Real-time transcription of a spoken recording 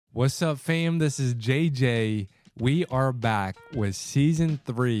What's up, fam? This is JJ. We are back with season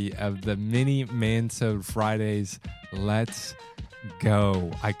 3 of the mini Man-sode Fridays. Let's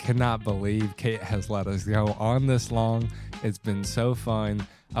go. I cannot believe Kate has let us go on this long. It's been so fun.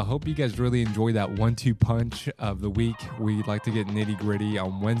 I hope you guys really enjoy that 1-2 punch of the week. We like to get nitty gritty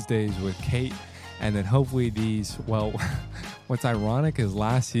on Wednesdays with Kate. And then hopefully these, well, what's ironic is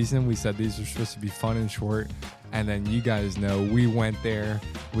last season we said these are supposed to be fun and short. And then you guys know we went there.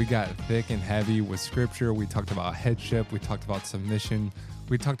 We got thick and heavy with scripture. We talked about headship. We talked about submission.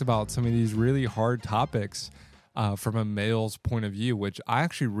 We talked about some of these really hard topics from a male's point of view, which I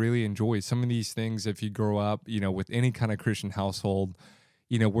actually really enjoy. Some of these things, if you grow up, with any kind of Christian household,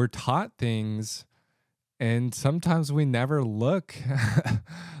 we're taught things and sometimes we never look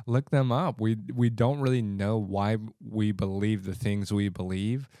them up. We don't really know why we believe the things we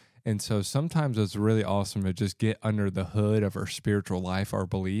believe. And so sometimes it's really awesome to just get under the hood of our spiritual life, our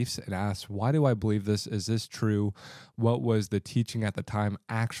beliefs, and ask, why do I believe this? Is this true? What was the teaching at the time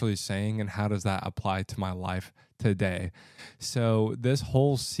actually saying, and how does that apply to my life today? So this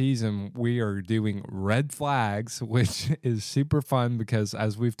whole season, we are doing red flags, which is super fun because,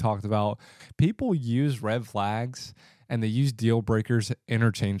 as we've talked about, people use red flags and they use deal breakers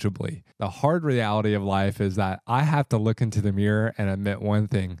interchangeably. The hard reality of life is that I have to look into the mirror and admit one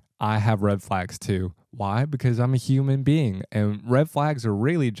thing. I have red flags too. Why? Because I'm a human being. And red flags are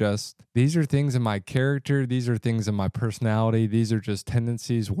really just, these are things in my character. These are things in my personality. These are just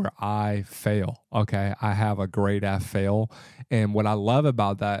tendencies where I fail. Okay. I have a grade F fail. And what I love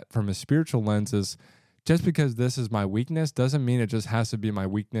about that from a spiritual lens is, just because this is my weakness doesn't mean it just has to be my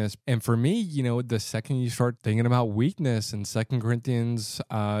weakness. And for me, the second you start thinking about weakness in 2 Corinthians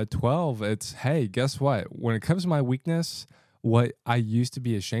 12, it's, hey, guess what? When it comes to my weakness, what I used to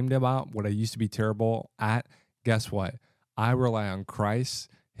be ashamed about, what I used to be terrible at, guess what? I rely on Christ.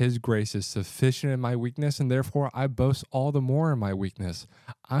 His grace is sufficient in my weakness, and therefore I boast all the more in my weakness.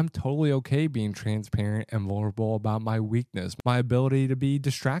 I'm totally okay being transparent and vulnerable about my weakness, my ability to be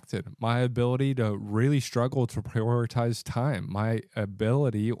distracted, my ability to really struggle to prioritize time, my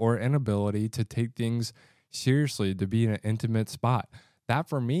ability or inability to take things seriously, to be in an intimate spot. That,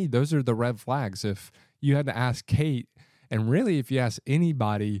 for me, those are the red flags. If you had to ask Kate, and really if you ask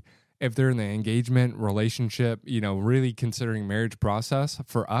anybody, if they're in the engagement relationship, really considering marriage process,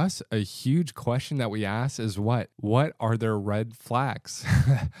 for us, a huge question that we ask is what are their red flags?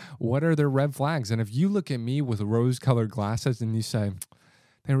 What are their red flags? And if you look at me with rose-colored glasses and you say,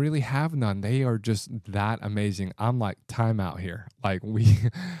 they really have none, they are just that amazing, I'm like, time out here. Like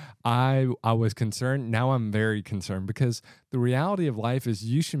I was concerned. Now I'm very concerned, because the reality of life is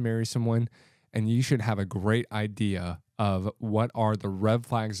you should marry someone and you should have a great idea of what are the red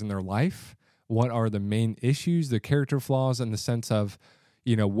flags in their life, what are the main issues, the character flaws, in the sense of,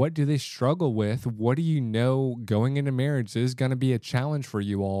 what do they struggle with? What do you know going into marriage is going to be a challenge for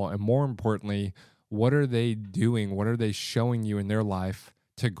you all? And more importantly, what are they doing? What are they showing you in their life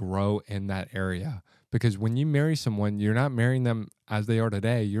to grow in that area? Because when you marry someone, you're not marrying them as they are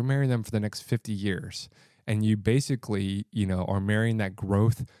today. You're marrying them for the next 50 years. And you basically, are marrying that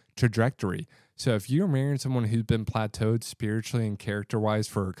growth trajectory. So if you're marrying someone who's been plateaued spiritually and character-wise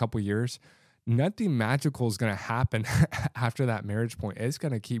for a couple years, nothing magical is going to happen after that marriage point. It's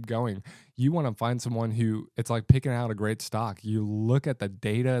going to keep going. You want to find someone who, it's like picking out a great stock. You look at the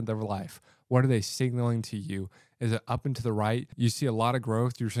data of their life. What are they signaling to you? Is it up and to the right? You see a lot of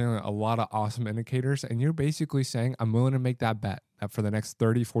growth. You're seeing a lot of awesome indicators. And you're basically saying, I'm willing to make that bet that for the next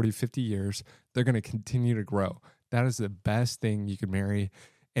 30, 40, 50 years, they're going to continue to grow. That is the best thing you can marry.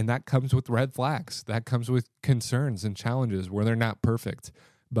 And that comes with red flags. That comes with concerns and challenges where they're not perfect.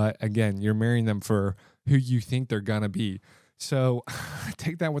 But again, you're marrying them for who you think they're going to be. So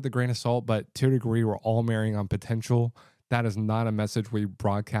take that with a grain of salt. But to a degree, we're all marrying on potential. That is not a message we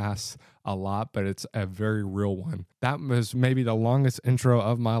broadcast a lot, but it's a very real one. That was maybe the longest intro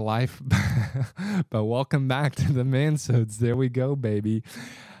of my life. But welcome back to the Man-sodes. There we go, baby.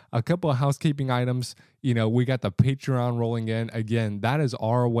 A couple of housekeeping items. We got the Patreon rolling in. Again, that is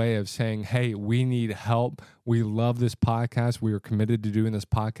our way of saying, hey, we need help. We love this podcast. We are committed to doing this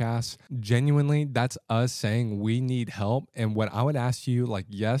podcast. Genuinely, that's us saying we need help. And what I would ask you,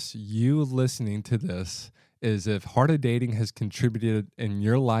 yes, you listening to this, is if Heart of Dating has contributed in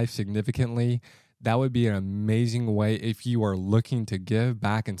your life significantly, that would be an amazing way if you are looking to give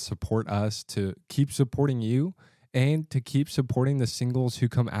back and support us, to keep supporting you and to keep supporting the singles who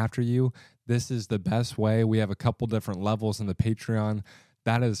come after you. This is the best way. We have a couple different levels in the Patreon.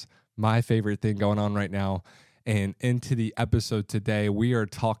 That is my favorite thing going on right now. And into the episode today, we are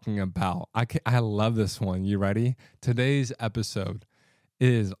talking about, I love this one. You ready? Today's episode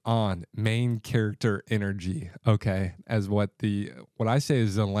is on main character energy. Okay, as what I say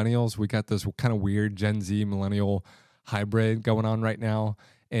is millennials, we got this kind of weird Gen Z millennial hybrid going on right now.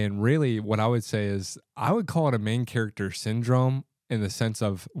 And really, what I would say is I would call it a main character syndrome in the sense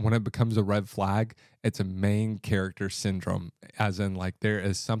of when it becomes a red flag, it's a main character syndrome, as in like there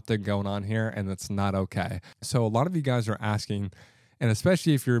is something going on here and it's not okay. So a lot of you guys are asking, and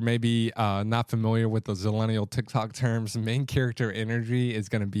especially if you're maybe not familiar with the Zillennial TikTok terms, main character energy is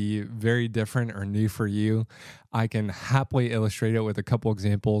going to be very different or new for you. I can happily illustrate it with a couple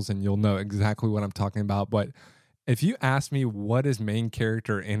examples and you'll know exactly what I'm talking about. But if you ask me what is main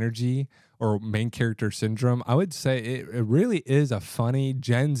character energy or main character syndrome, I would say it really is a funny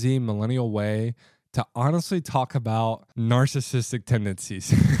Gen Z millennial way to honestly talk about narcissistic tendencies.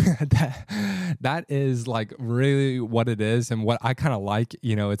 that is like really what it is and what I kind of like.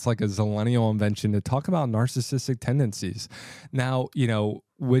 It's like a Zillennial invention to talk about narcissistic tendencies. Now,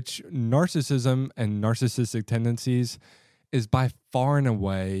 which narcissism and narcissistic tendencies is by far and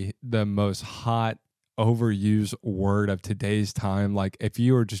away the most hot overused word of today's time. Like if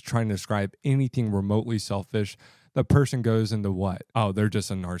you are just trying to describe anything remotely selfish, the person goes into what? Oh, they're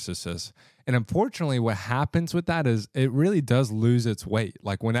just a narcissist. And unfortunately, what happens with that is it really does lose its weight.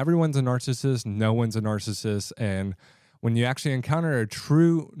 Like when everyone's a narcissist, no one's a narcissist. And when you actually encounter a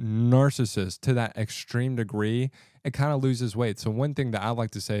true narcissist to that extreme degree, it kind of loses weight. So one thing that I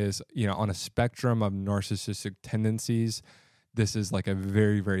like to say is, on a spectrum of narcissistic tendencies, this is like a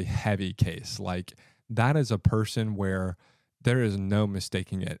very, very heavy case. Like that is a person where there is no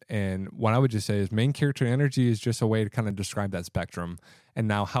mistaking it. And what I would just say is main character energy is just a way to kind of describe that spectrum. And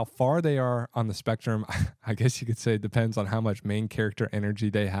now how far they are on the spectrum, I guess you could say it depends on how much main character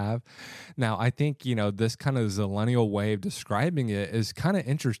energy they have. Now, I think, this kind of Zillennial way of describing it is kind of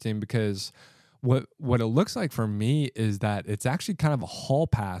interesting because what it looks like for me is that it's actually kind of a hall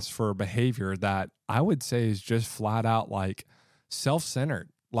pass for behavior that I would say is just flat out like self-centered.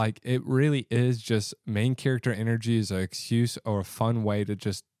 Like it really is just main character energy is an excuse or a fun way to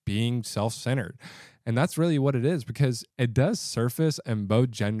just being self-centered. And that's really what it is because it does surface in both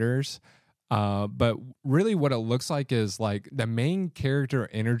genders. But really what it looks like is like the main character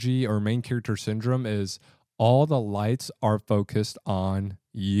energy or main character syndrome is all the lights are focused on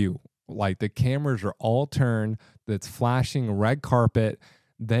you. Like the cameras are all turned, that's flashing red carpet.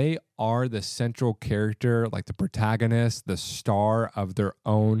 They are the central character, like the protagonist, the star of their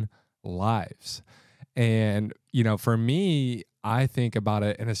own lives. And, for me, I think about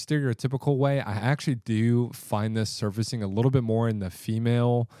it in a stereotypical way. I actually do find this surfacing a little bit more in the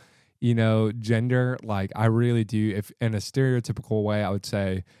female, gender. Like I really do. If in a stereotypical way, I would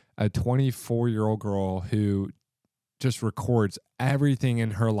say a 24-year-old girl who just records everything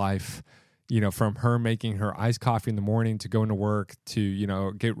in her life, from her making her iced coffee in the morning to going to work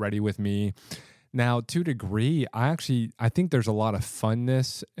to, get ready with me. Now, to a degree, I think there's a lot of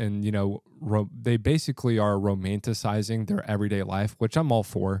funness and, they basically are romanticizing their everyday life, which I'm all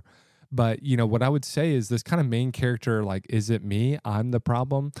for. But, what I would say is this kind of main character, like, is it me? I'm the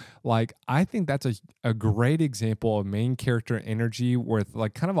problem. Like, I think that's a great example of main character energy with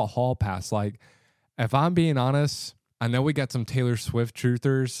like kind of a hall pass. Like, if I'm being honest, I know we got some Taylor Swift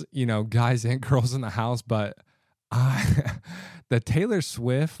truthers, guys and girls in the house, but the Taylor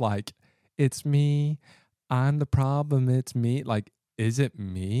Swift, like, it's me, I'm the problem, it's me. Like, is it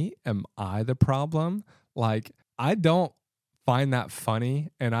me? Am I the problem? Like, I don't find that funny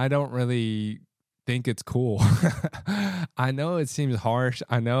and I don't really think it's cool. I know it seems harsh.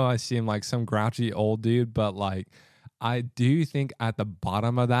 I know I seem like some grouchy old dude, but like, I do think at the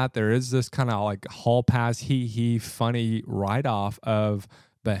bottom of that, there is this kind of like hall pass, funny write-off of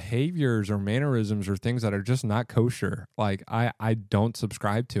behaviors or mannerisms or things that are just not kosher. Like I don't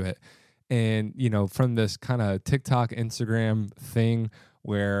subscribe to it. And, from this kind of TikTok, Instagram thing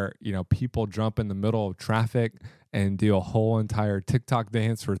where, people jump in the middle of traffic and do a whole entire TikTok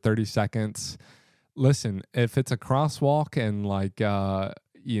dance for 30 seconds. Listen, if it's a crosswalk and like,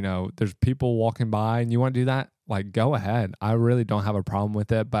 there's people walking by and you want to do that, like go ahead. I really don't have a problem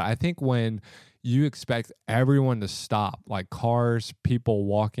with it. But I think when you expect everyone to stop, like cars, people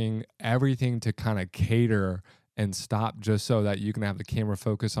walking, everything to kind of cater and stop just so that you can have the camera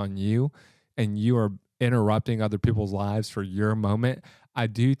focus on you and you are interrupting other people's lives for your moment. I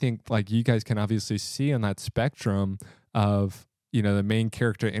do think like you guys can obviously see on that spectrum of, the main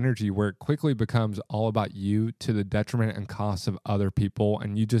character energy where it quickly becomes all about you to the detriment and cost of other people.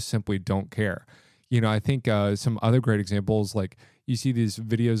 And you just simply don't care. I think some other great examples, like you see these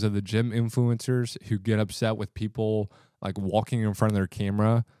videos of the gym influencers who get upset with people like walking in front of their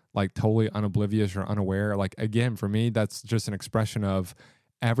camera. like totally unoblivious or unaware. Like, again, for me, that's just an expression of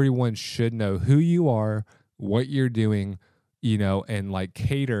everyone should know who you are, what you're doing, and like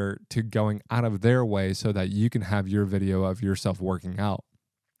cater to going out of their way so that you can have your video of yourself working out.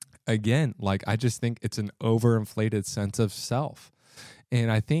 Again, like, I just think it's an overinflated sense of self.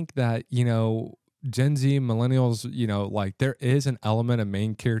 And I think that, Gen Z, millennials, like there is an element of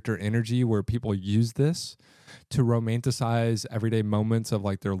main character energy where people use this to romanticize everyday moments of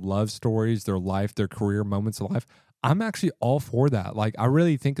like their love stories, their life, their career moments of life. I'm actually all for that. Like, I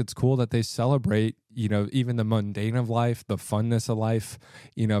really think it's cool that they celebrate, even the mundane of life, the funness of life.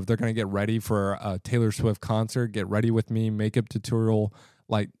 If they're going to get ready for a Taylor Swift concert, get ready with me, makeup tutorial,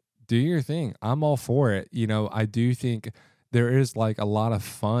 like, do your thing. I'm all for it. I do think there is like a lot of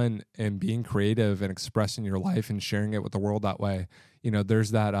fun in being creative and expressing your life and sharing it with the world that way.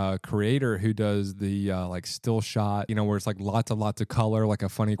 There's that creator who does the like still shot, where it's like lots of color, like a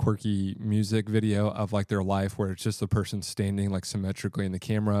funny, quirky music video of like their life where it's just the person standing like symmetrically in the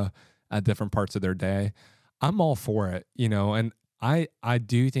camera at different parts of their day. I'm all for it, and I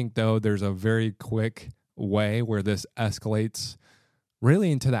do think though there's a very quick way where this escalates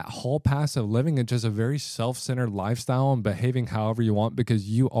really into that whole passive living and just a very self-centered lifestyle and behaving however you want, because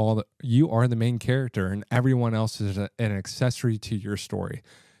you are the main character and everyone else is an accessory to your story.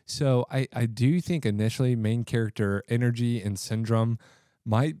 So I do think initially main character energy and syndrome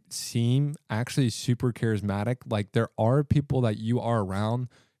might seem actually super charismatic. Like, there are people that you are around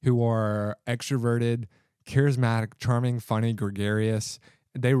who are extroverted, charismatic, charming, funny, gregarious.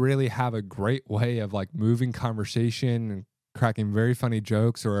 They really have a great way of like moving conversation and cracking very funny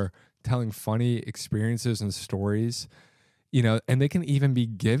jokes or telling funny experiences and stories, and they can even be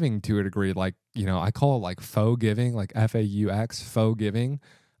giving to a degree. Like, I call it like faux giving, like FAUX, faux giving.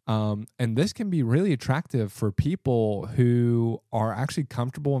 And this can be really attractive for people who are actually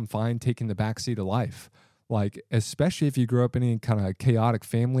comfortable and fine taking the backseat of life. Like, especially if you grew up in any kind of chaotic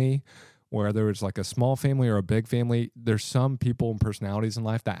family, whether it's like a small family or a big family, there's some people and personalities in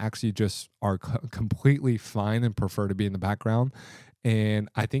life that actually just are completely fine and prefer to be in the background. And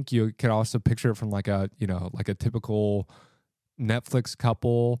I think you could also picture it from like a typical Netflix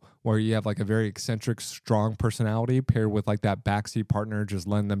couple where you have like a very eccentric, strong personality paired with like that backseat partner, just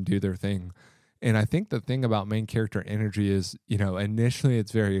letting them do their thing. And I think the thing about main character energy is, initially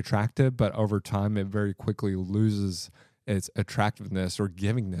it's very attractive, but over time it very quickly loses its attractiveness or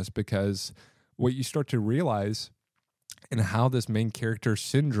givingness, because what you start to realize and how this main character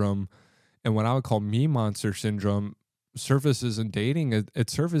syndrome and what I would call me monster syndrome surfaces in dating, it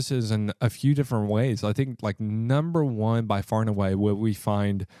surfaces in a few different ways. I think like number one by far and away what we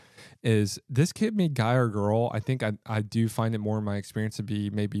find is this could be guy or girl. I think I do find it more in my experience to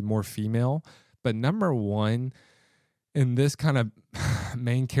be maybe more female, but number one in this kind of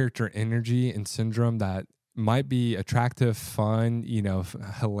main character energy and syndrome that might be attractive, fun,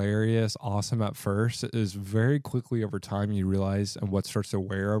 hilarious, awesome at first, is very quickly over time you realize, and what starts to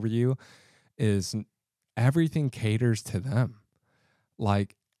wear over you is everything caters to them.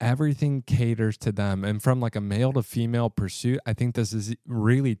 Like, everything caters to them. And from like a male to female pursuit, I think this is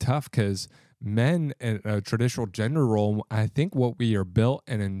really tough because men in a traditional gender role, I think what we are built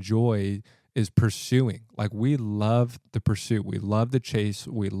and enjoy is pursuing. Like, we love the pursuit. We love the chase.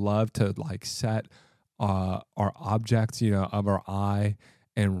 We love to like set our objects, of our eye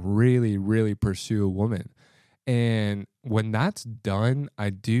and really, really pursue a woman. And when that's done,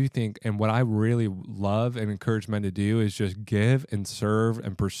 I do think, and what I really love and encourage men to do is just give and serve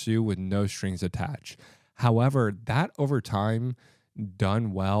and pursue with no strings attached. However, that over time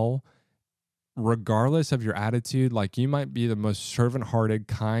done well, regardless of your attitude, like you might be the most servant-hearted,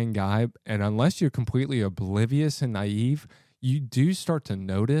 kind guy, and unless you're completely oblivious and naive, you do start to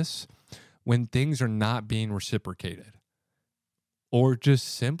notice when things are not being reciprocated or just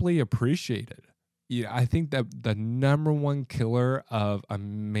simply appreciated. I think that the number one killer of a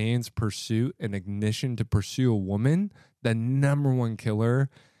man's pursuit and ignition to pursue a woman, the number one killer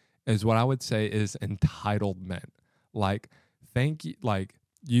is what I would say is entitlement. Like, thank you, like,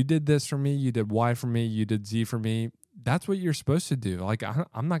 you did this for me, you did Y for me, you did Z for me. That's what you're supposed to do. Like,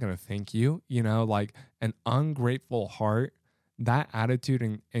 I'm not going to thank you, like an ungrateful heart. That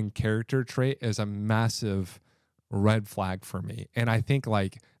attitude and character trait is a massive red flag for me. And I think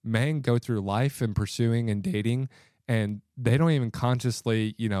like men go through life and pursuing and dating, and they don't even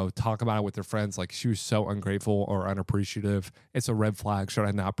consciously, talk about it with their friends. Like, she was so ungrateful or unappreciative. It's a red flag. Should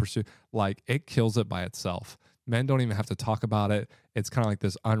I not pursue? Like, it kills it by itself. Men don't even have to talk about it. It's kind of like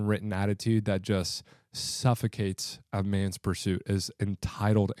this unwritten attitude that just suffocates a man's pursuit, is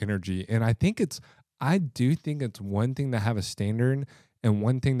entitled energy. And I do think it's one thing to have a standard And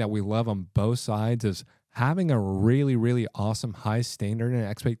one thing that we love on both sides is having a really, really awesome high standard and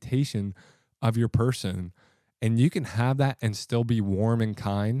expectation of your person. And you can have that and still be warm and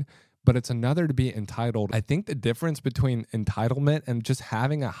kind, but it's another to be entitled. I think the difference between entitlement and just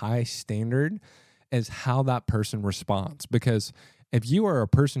having a high standard is how that person responds. Because if you are a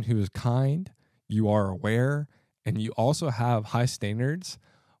person who is kind, you are aware, and you also have high standards,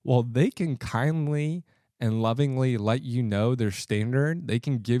 well, they can kindly and lovingly let you know their standard. They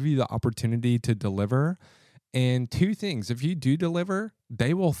can give you the opportunity to deliver. And two things, if you do deliver,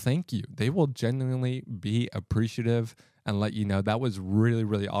 they will thank you. They will genuinely be appreciative and let you know that was really,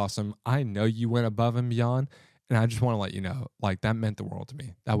 really awesome. I know you went above and beyond. And I just want to let you know, like, that meant the world to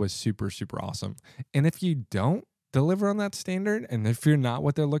me. That was super, super awesome. And if you don't deliver on that standard, and if you're not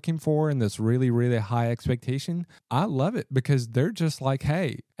what they're looking for in this really, really high expectation, I love it because they're just like,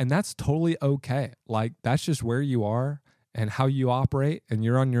 hey, and that's totally okay. Like, that's just where you are and how you operate, and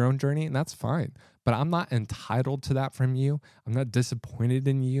you're on your own journey, and that's fine. But I'm not entitled to that from you. I'm not disappointed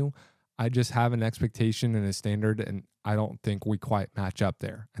in you. I just have an expectation and a standard, and I don't think we quite match up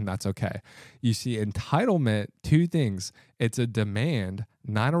there, and that's okay. You see, entitlement, two things. It's a demand,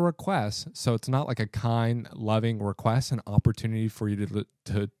 not a request. So it's not like a kind, loving request, an opportunity for you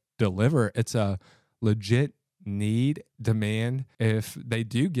to deliver. It's a legit need, demand. If they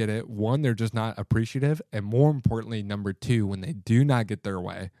do get it, one, they're just not appreciative. And more importantly, number two, when they do not get their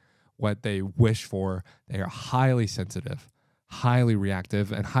way, what they wish for, they are highly sensitive, highly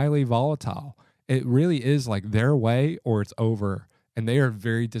reactive, and highly volatile. It really is like their way or it's over. And they are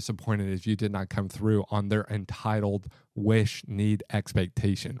very disappointed if you did not come through on their entitled wish, need,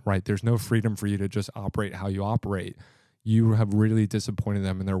 expectation, right? There's no freedom for you to just operate how you operate. You have really disappointed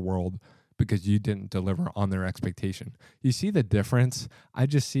them in their world because you didn't deliver on their expectation. You see the difference? I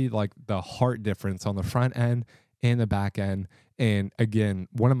just see like the heart difference on the front end and the back end. And again,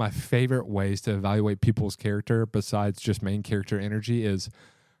 one of my favorite ways to evaluate people's character besides just main character energy is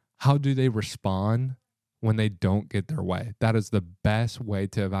how do they respond when they don't get their way. That is the best way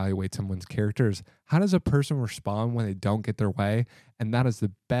to evaluate someone's characters. How does a person respond when they don't get their way? And that is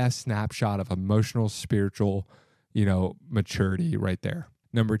the best snapshot of emotional, spiritual, maturity right there.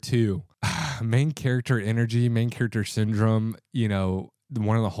 Number two, main character energy, main character syndrome,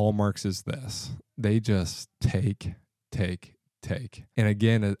 one of the hallmarks is this. They just take. And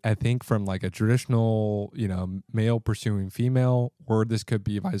again, I think from like a traditional, male pursuing female, or this could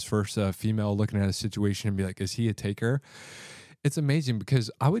be vice versa, female looking at a situation and be like, is he a taker? It's amazing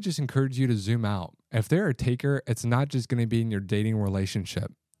because I would just encourage you to zoom out. If they're a taker, it's not just going to be in your dating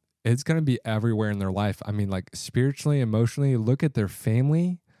relationship. It's going to be everywhere in their life. I mean, like spiritually, emotionally, look at their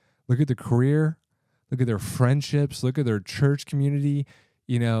family, look at their career, look at their friendships, look at their church community.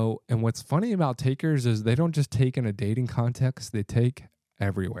 And what's funny about takers is they don't just take in a dating context, they take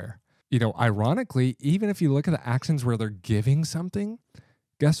everywhere. Ironically, even if you look at the actions where they're giving something,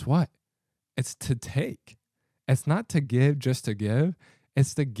 guess what? It's to take. It's not to give just to give.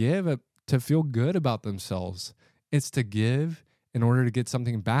 It's to give to feel good about themselves. It's to give in order to get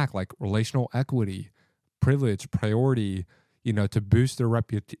something back, like relational equity, privilege, priority, to boost their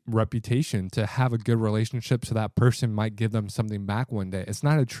reputation, to have a good relationship so that person might give them something back one day. It's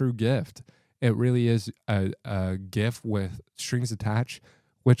not a true gift. It really is a gift with strings attached,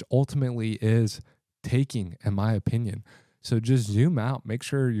 which ultimately is taking, in my opinion. So just zoom out. Make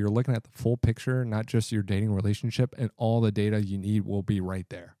sure you're looking at the full picture, not just your dating relationship, and all the data you need will be right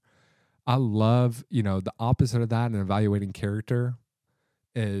there. I love, the opposite of that in evaluating character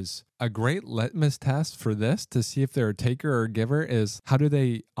is a great litmus test for this to see if they're a taker or a giver is how do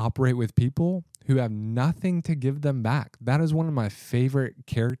they operate with people who have nothing to give them back. That is one of my favorite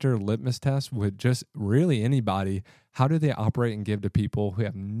character litmus tests with just really anybody. How do they operate and give to people who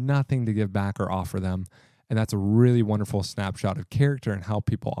have nothing to give back or offer them? And that's a really wonderful snapshot of character and how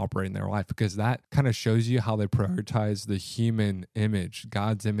people operate in their life, because that kind of shows you how they prioritize the human image,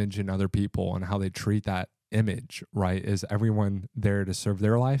 God's image in other people, and how they treat that image, right? Is everyone there to serve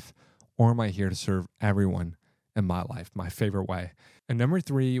their life, or am I here to serve everyone in my life? My favorite way. And number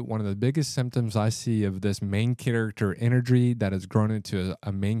three, one of the biggest symptoms I see of this main character energy that has grown into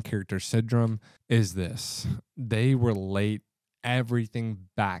a main character syndrome is this. They relate everything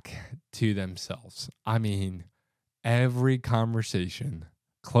back to themselves. I mean, every conversation,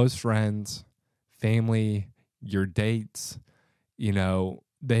 close friends, family, your dates,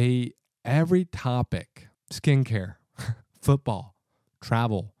 every topic, skincare, football,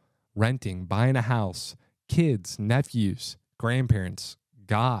 travel, renting, buying a house, kids, nephews, grandparents,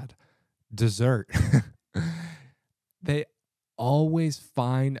 God, dessert. always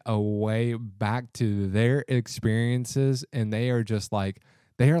find a way back to their experiences, and they are just like,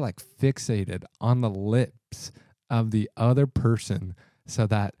 they are like fixated on the lips of the other person, so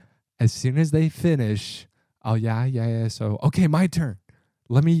that as soon as they finish, oh yeah, so okay, my turn.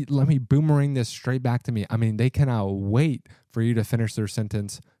 Let me boomerang this straight back to me. I mean, they cannot wait for you to finish their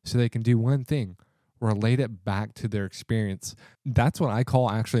sentence so they can do one thing, relate it back to their experience. That's what I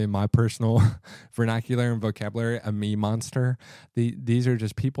call, actually, in my personal vernacular and vocabulary, a me monster. These are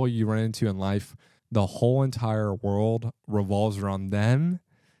just people you run into in life. The whole entire world revolves around them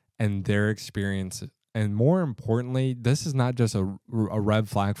and their experiences. And more importantly, this is not just a red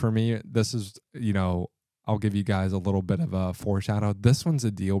flag for me. This is, I'll give you guys a little bit of a foreshadow. This one's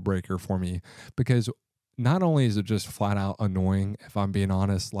a deal breaker for me, because not only is it just flat out annoying, if I'm being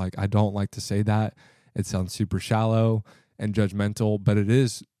honest, like, I don't like to say that. It sounds super shallow and judgmental, but it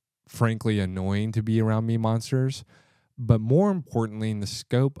is frankly annoying to be around me monsters. But more importantly, in the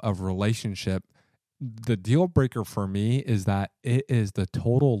scope of relationship, the deal breaker for me is that it is the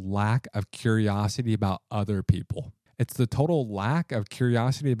total lack of curiosity about other people. It's the total lack of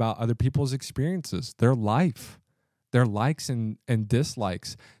curiosity about other people's experiences, their life, their likes and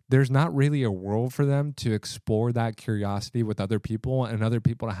dislikes. There's not really a world for them to explore that curiosity with other people, and other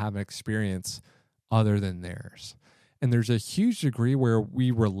people to have an experience other than theirs. And there's a huge degree where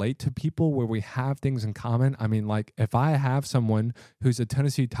we relate to people, where we have things in common. I mean, like, if I have someone who's a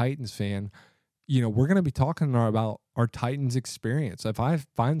Tennessee Titans fan, we're going to be talking about our Titans experience. If I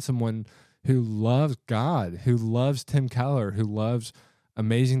find someone who loves God, who loves Tim Keller, who loves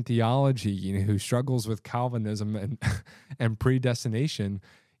amazing theology, who struggles with Calvinism and predestination,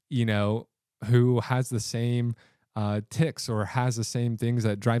 who has the same ticks or has the same things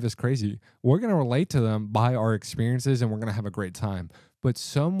that drive us crazy, we're going to relate to them by our experiences, and we're going to have a great time. But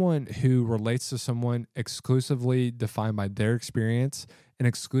someone who relates to someone exclusively defined by their experience and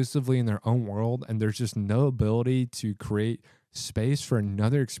exclusively in their own world, and there's just no ability to create space for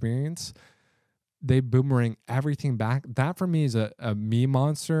another experience, they boomerang everything back. That for me is a me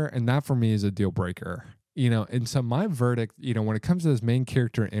monster, and that for me is a deal breaker. And so my verdict, when it comes to this main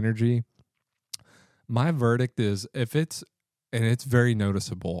character energy, my verdict is, and it's very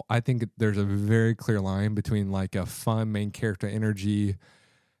noticeable. I think there's a very clear line between like a fun main character energy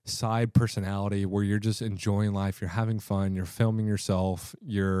side personality where you're just enjoying life, you're having fun, you're filming yourself,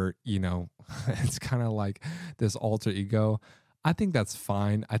 it's kind of like this alter ego. I think that's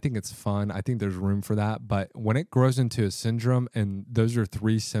fine. I think it's fun. I think there's room for that. But when it grows into a syndrome, and those are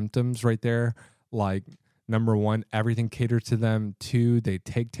 3 symptoms right there, like, number 1, everything caters to them. 2, they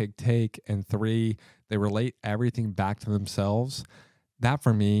take. And 3, they relate everything back to themselves. That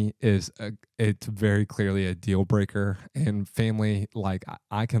for me it's very clearly a deal breaker. And family, like,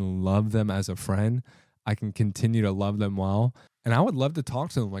 I can love them as a friend. I can continue to love them well. And I would love to talk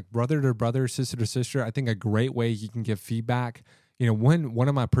to them like brother to brother, sister to sister. I think a great way you can give feedback, one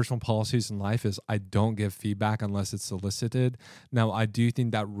of my personal policies in life is I don't give feedback unless it's solicited. Now, I do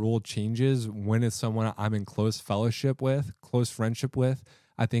think that rule changes when it's someone I'm in close fellowship with, close friendship with.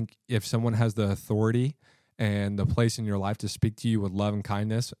 I think if someone has the authority and the place in your life to speak to you with love and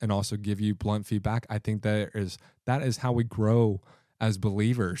kindness and also give you blunt feedback, I think that is how we grow as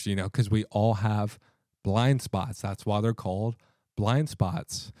believers, because we all have blind spots. That's why they're called blind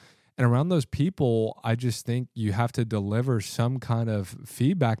spots. And around those people, I just think you have to deliver some kind of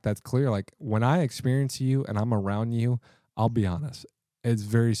feedback that's clear. Like, when I experience you and I'm around you, I'll be honest, it's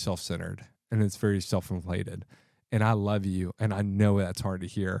very self-centered and it's very self-inflated. And I love you, and I know that's hard to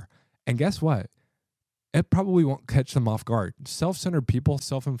hear. And guess what? It probably won't catch them off guard. Self-centered people,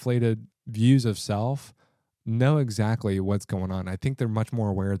 self-inflated views of self, know exactly what's going on. I think they're much more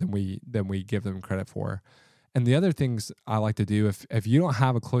aware than we give them credit for. And the other things I like to do, if you don't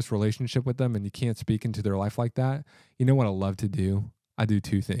have a close relationship with them and you can't speak into their life like that, you know what I love to do? I do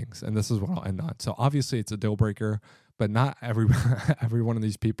 2 things, and this is what I'll end on. So obviously it's a deal breaker, but not every one of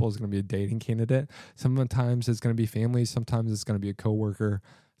these people is going to be a dating candidate. Sometimes it's going to be family. Sometimes it's going to be a coworker.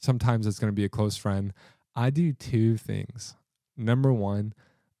 Sometimes it's going to be a close friend. I do 2 things. Number 1,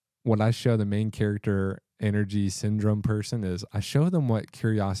 what I show the main character energy syndrome person is I show them what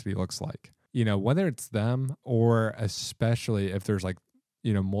curiosity looks like. Whether it's them or especially if there's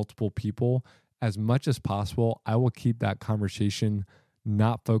multiple people, as much as possible, I will keep that conversation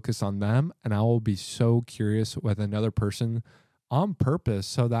not focused on them. And I will be so curious with another person on purpose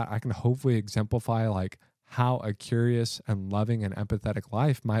so that I can hopefully exemplify how a curious and loving and empathetic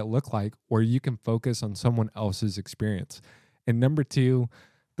life might look like, where you can focus on someone else's experience. And number 2,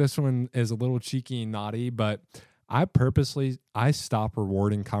 this one is a little cheeky and naughty, but I stop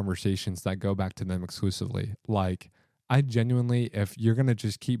rewarding conversations that go back to them exclusively. Like, I genuinely, if you're going to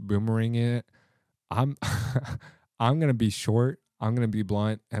just keep boomeranging it, I'm I'm going to be short, I'm going to be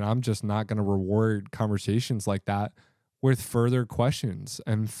blunt, and I'm just not going to reward conversations like that with further questions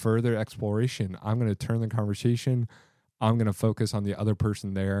and further exploration. I'm going to turn the conversation, I'm going to focus on the other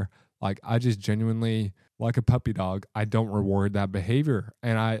person there. Like, I just genuinely, like a puppy dog, I don't reward that behavior.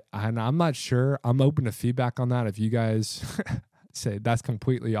 And I'm not sure. I'm open to feedback on that. If you guys say that's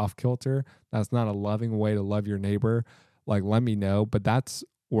completely off kilter, that's not a loving way to love your neighbor, like, let me know. But that's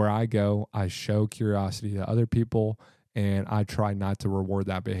where I go. I show curiosity to other people, and I try not to reward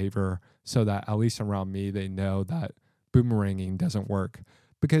that behavior, so that at least around me, they know that boomeranging doesn't work.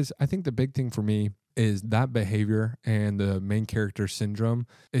 Because I think the big thing for me is that behavior and the main character syndrome,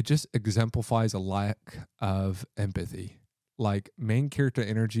 it just exemplifies a lack of empathy. Like, main character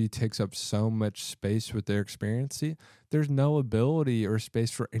energy takes up so much space with their experience. See, there's no ability or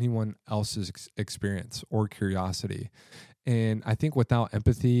space for anyone else's experience or curiosity. And I think without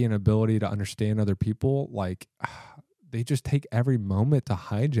empathy and ability to understand other people, like, they just take every moment to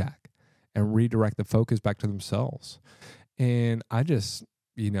hijack and redirect the focus back to themselves. And I just,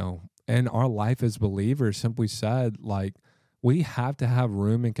 and our life as believers, simply said, like, we have to have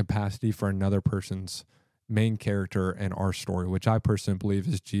room and capacity for another person's main character in our story, which I personally believe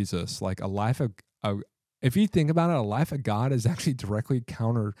is Jesus. Like, if you think about it, a life of God is actually directly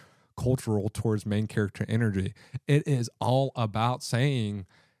countercultural towards main character energy. It is all about saying,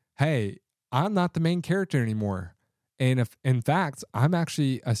 hey, I'm not the main character anymore. And if, in fact, I'm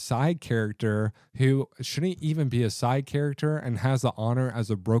actually a side character who shouldn't even be a side character and has the honor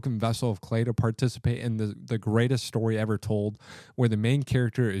as a broken vessel of clay to participate in the greatest story ever told, where the main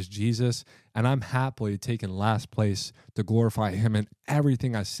character is Jesus, and I'm happily taking last place to glorify him in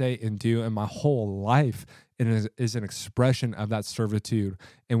everything I say and do, and my whole life is an expression of that servitude.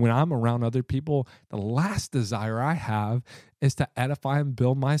 And when I'm around other people, the last desire I have is to edify and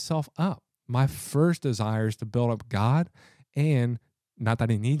build myself up. My first desire is to build up God, and not that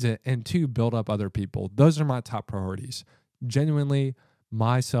he needs it, and to build up other people. Those are my top priorities. Genuinely,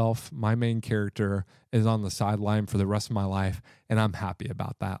 myself, my main character, is on the sideline for the rest of my life, and I'm happy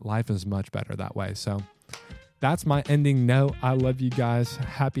about that. Life is much better that way. So that's my ending note. I love you guys.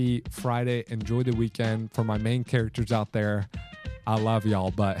 Happy Friday. Enjoy the weekend. For my main characters out there, I love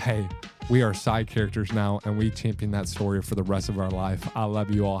y'all, but hey, we are side characters now, and we champion that story for the rest of our life. I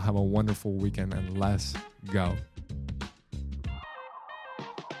love you all. Have a wonderful weekend, and let's go.